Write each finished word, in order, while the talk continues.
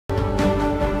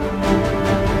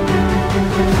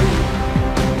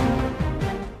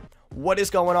What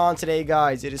is going on today,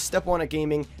 guys? It is Step 1 at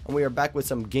Gaming, and we are back with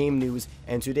some game news.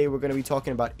 And today we're going to be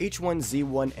talking about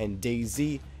H1Z1 and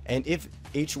DayZ, and if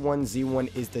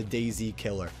H1Z1 is the DayZ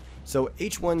killer. So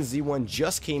H1Z1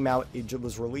 just came out. It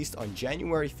was released on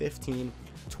January 15,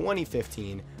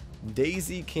 2015.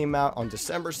 DayZ came out on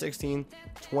December 16,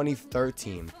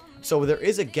 2013. So there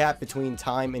is a gap between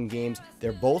time and games.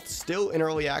 They're both still in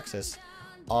early access.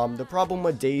 The problem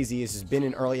with DayZ is it's been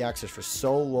in early access for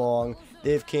so long.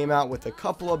 They've came out with a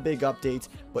couple of big updates,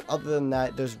 but other than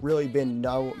that, there's really been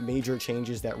no major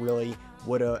changes that really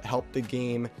would have helped the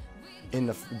game in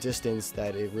the distance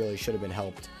that it really should have been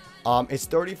helped. It's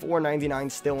 $34.99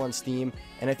 still on Steam,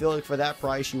 and I feel like for that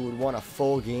price you would want a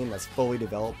full game that's fully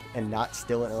developed and not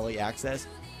still in early access.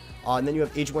 And then you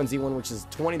have H1Z1, which is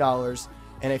 $20.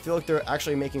 And I feel like they're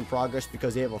actually making progress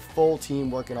because they have a full team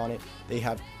working on it. They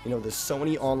have, the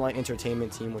Sony Online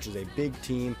Entertainment team, which is a big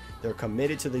team. They're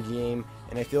committed to the game,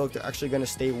 and I feel like they're actually going to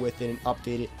stay with it and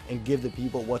update it and give the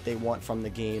people what they want from the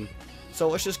game. So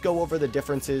let's just go over the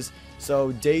differences.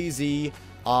 So DayZ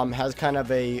has kind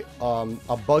of a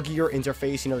buggier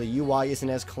interface. The UI isn't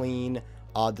as clean.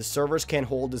 The servers can't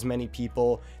hold as many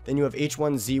people. Then you have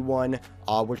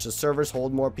H1Z1, which the servers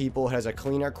hold more people. It has a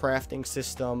cleaner crafting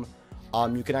system.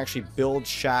 You can actually build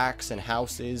shacks and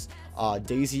houses.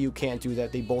 DayZ, you can't do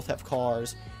that. They both have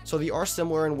cars. So they are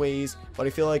similar in ways, but I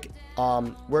feel like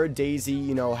where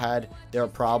DayZ, had their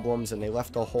problems and they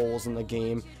left the holes in the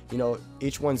game,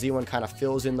 H1Z1 kind of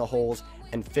fills in the holes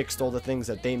and fixed all the things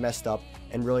that they messed up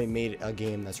and really made it a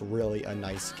game that's really a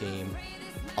nice game.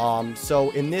 So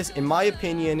in my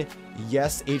opinion,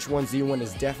 yes, H1Z1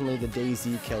 is definitely the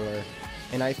DayZ killer.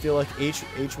 And I feel like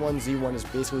H1Z1 is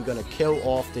basically going to kill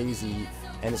off DayZ,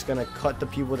 and it's going to cut the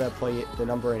people that play it, the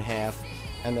number in half,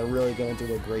 and they're really going to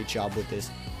do a great job with this.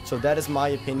 So that is my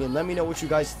opinion. Let me know what you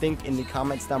guys think in the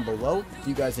comments down below. If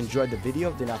you guys enjoyed the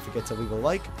video, do not forget to leave a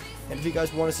like. And if you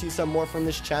guys want to see some more from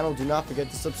this channel, do not forget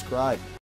to subscribe.